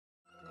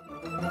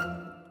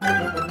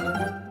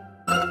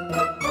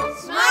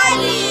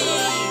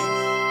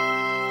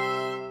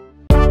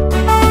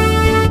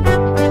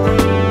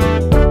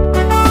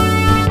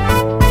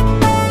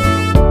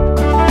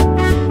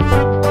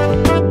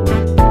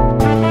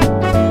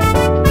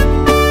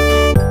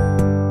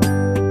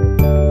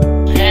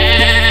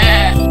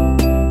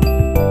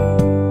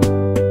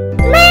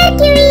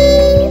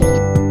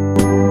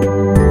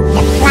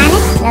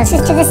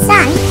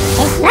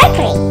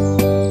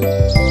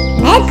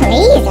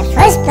the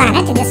first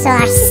planet in the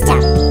solar system.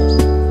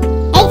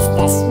 It's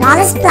the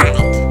smallest planet.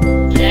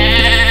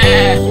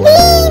 Venus!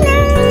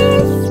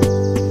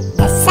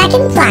 The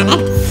second planet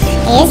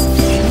is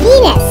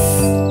Venus.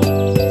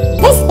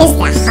 This is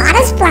the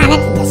hottest planet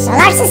in the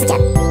solar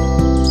system.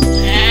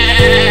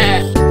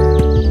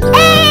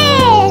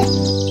 Earth!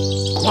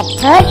 The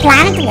third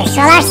planet in the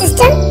solar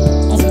system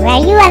is where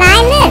you and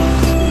I live.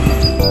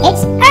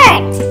 It's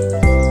Earth.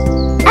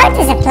 Earth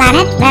is a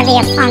planet where we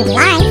have found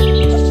life.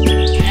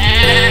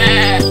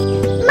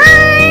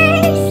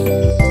 Mars!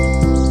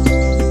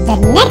 The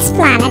next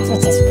planet,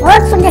 which is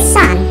fourth from the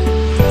Sun,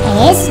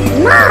 is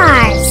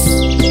Mars.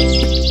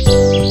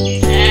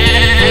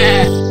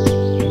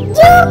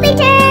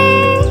 Jupiter!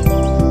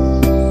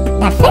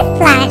 The fifth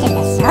planet in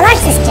the solar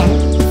system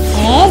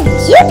is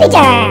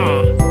Jupiter.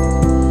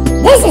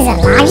 This is the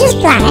largest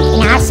planet in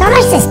our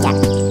solar system.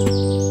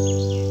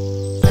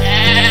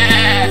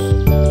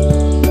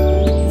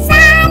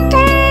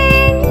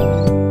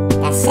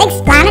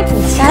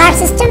 Solar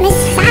system is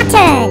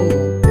Saturn.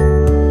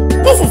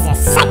 This is the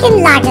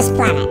second largest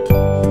planet.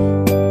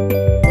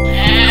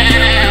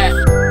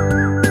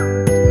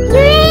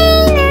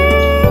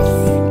 Uranus.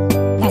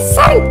 The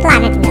seventh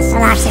planet in the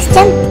solar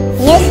system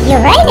is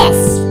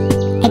Uranus.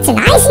 It's an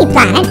icy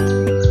planet.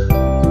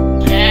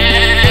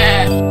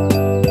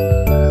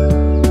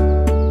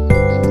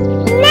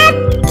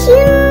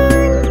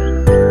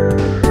 Neptune.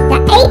 The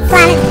eighth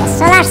planet in the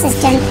solar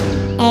system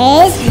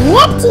is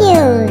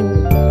Neptune.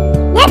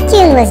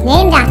 Neptune was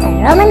named after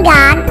the Roman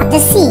god of the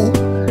sea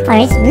for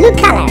its blue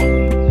color.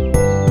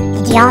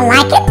 Did you all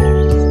like it?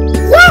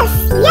 Yes,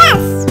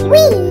 we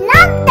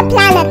love the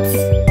planets.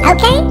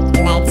 Okay,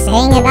 let's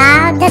sing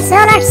about the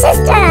solar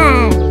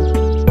system.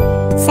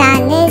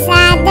 Sun is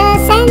at the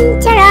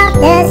center of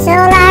the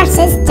solar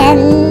system.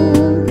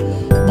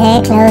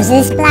 The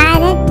closest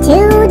planet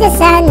to the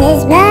sun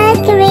is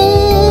Mercury.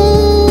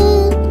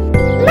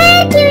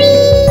 Mercury,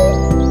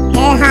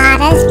 the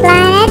hottest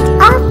planet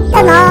of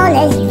them all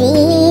is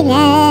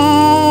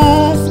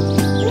Venus.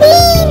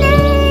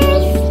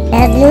 Venus,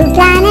 the blue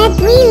planet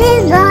we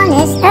live on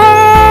is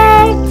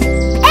Earth.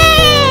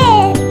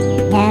 Earth,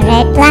 the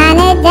red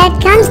planet that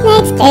comes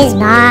next is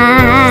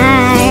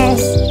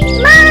Mars.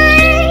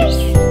 Mars,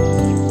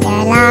 the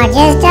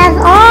largest of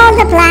all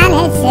the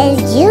planets is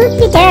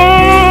Jupiter.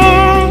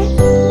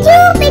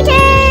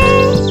 Jupiter,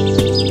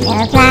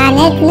 the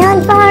planet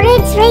known for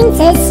its rings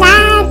is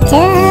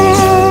Saturn.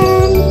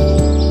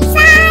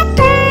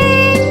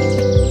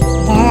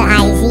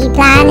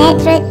 Planet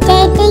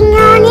rotating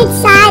on its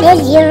side is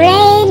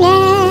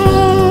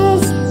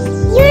Uranus.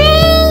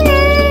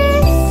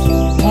 Uranus,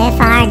 the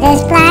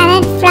farthest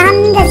planet from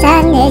the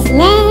sun is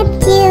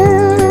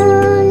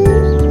Neptune.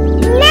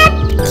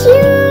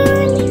 Neptune.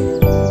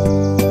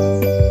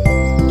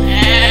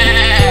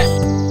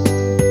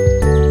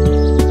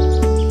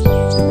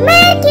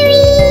 Mercury.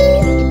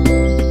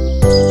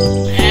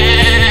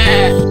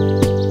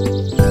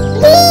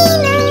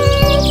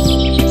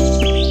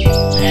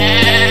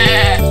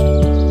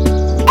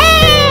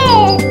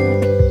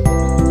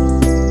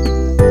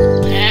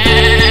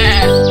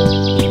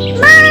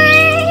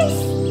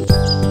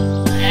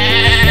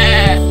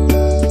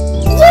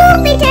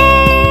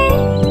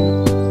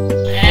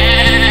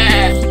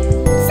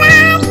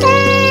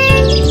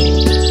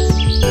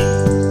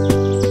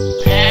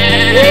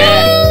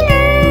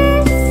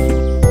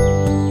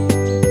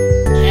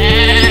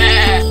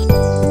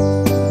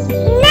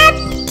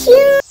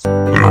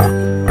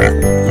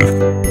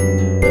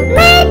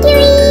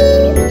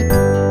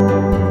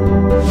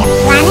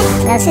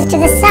 Closest to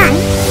the sun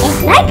is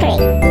Mercury.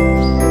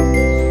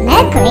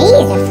 Mercury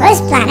is the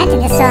first planet in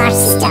the solar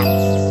system.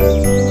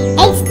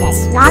 It's the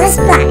smallest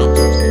planet.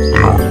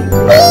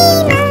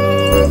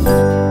 Venus!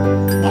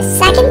 The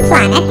second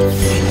planet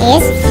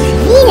is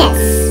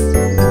Venus.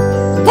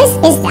 This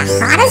is the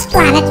hottest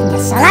planet in the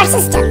solar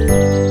system.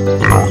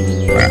 Earth!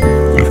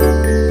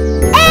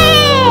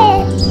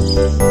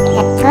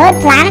 The third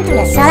planet in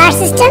the solar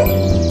system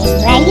is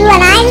where you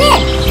and I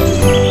live.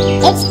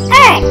 It's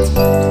Earth.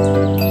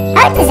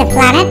 Earth is a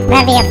planet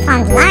where we have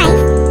found life.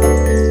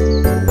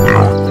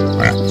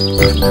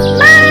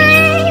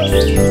 Mars!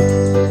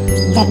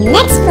 The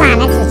next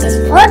planet, which is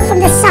fourth from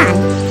the sun,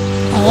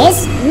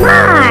 is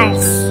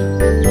Mars.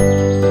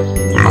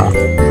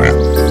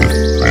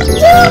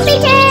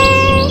 Jupiter!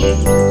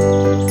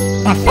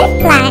 The fifth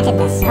planet in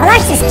the solar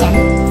system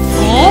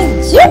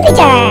is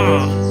Jupiter.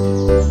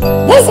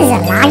 This is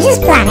the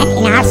largest planet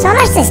in our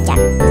solar system.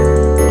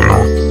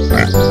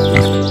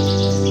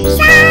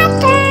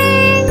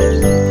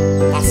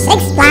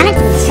 Planet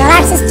in the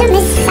solar system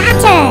is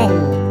Saturn.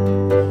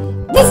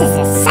 This is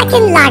the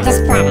second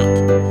largest planet.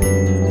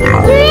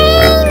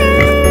 Uranus.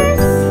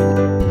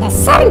 The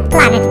seventh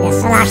planet in the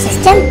solar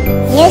system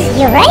is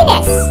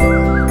Uranus.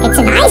 It's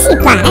an icy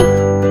planet.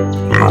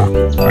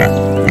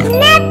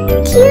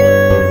 Neptune.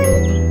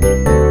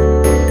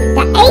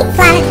 The eighth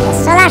planet in the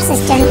solar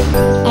system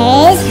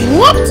is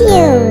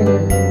Neptune.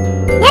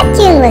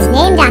 Neptune was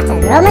named after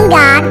the Roman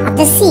god of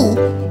the sea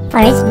for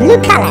its blue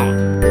color.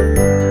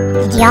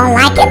 Did you all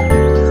like it?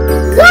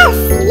 Yes,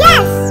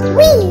 yes,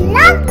 we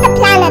love the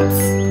planets.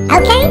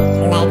 Okay,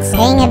 let's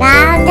sing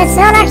about the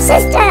solar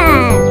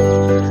system.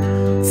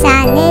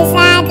 Sun is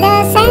at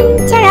the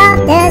center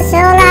of the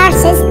solar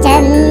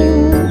system.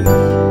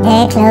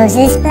 The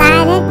closest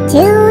planet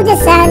to the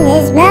sun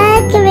is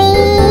Mercury.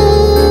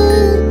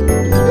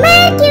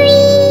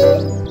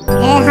 Mercury!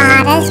 The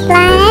hottest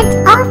planet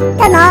of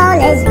them all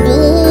is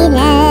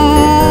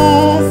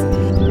Venus.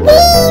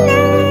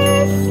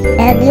 Venus!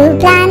 The blue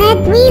planet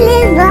we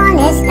live on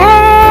is Earth.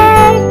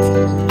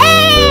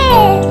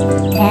 Earth!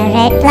 The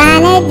red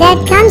planet that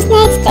comes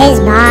next is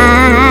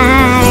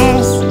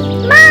Mars.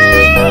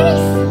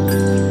 Mars!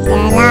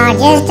 The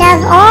largest of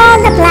all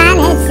the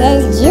planets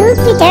is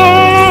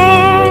Jupiter.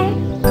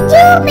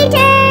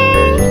 Jupiter!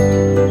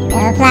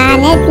 The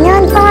planet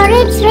known for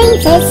its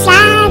rings is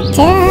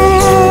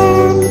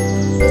Saturn.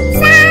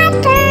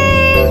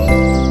 Saturn!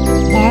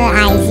 The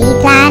icy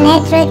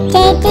planet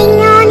rotating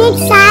on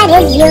its side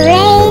is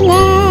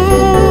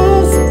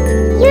Uranus.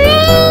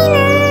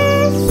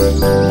 Uranus!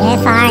 The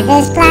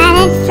farthest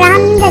planet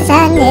from the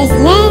sun is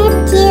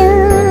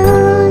Neptune.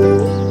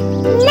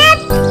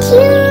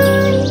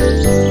 Neptune!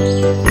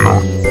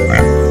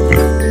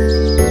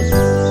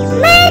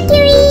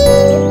 Mercury!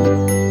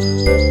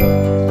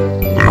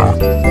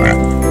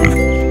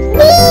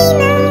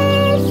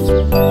 Venus!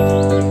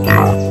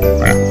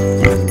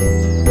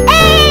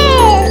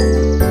 Earth!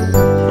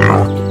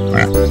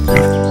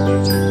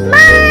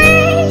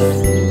 Mars!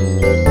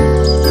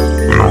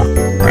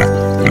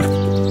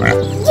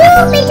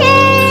 Jupiter!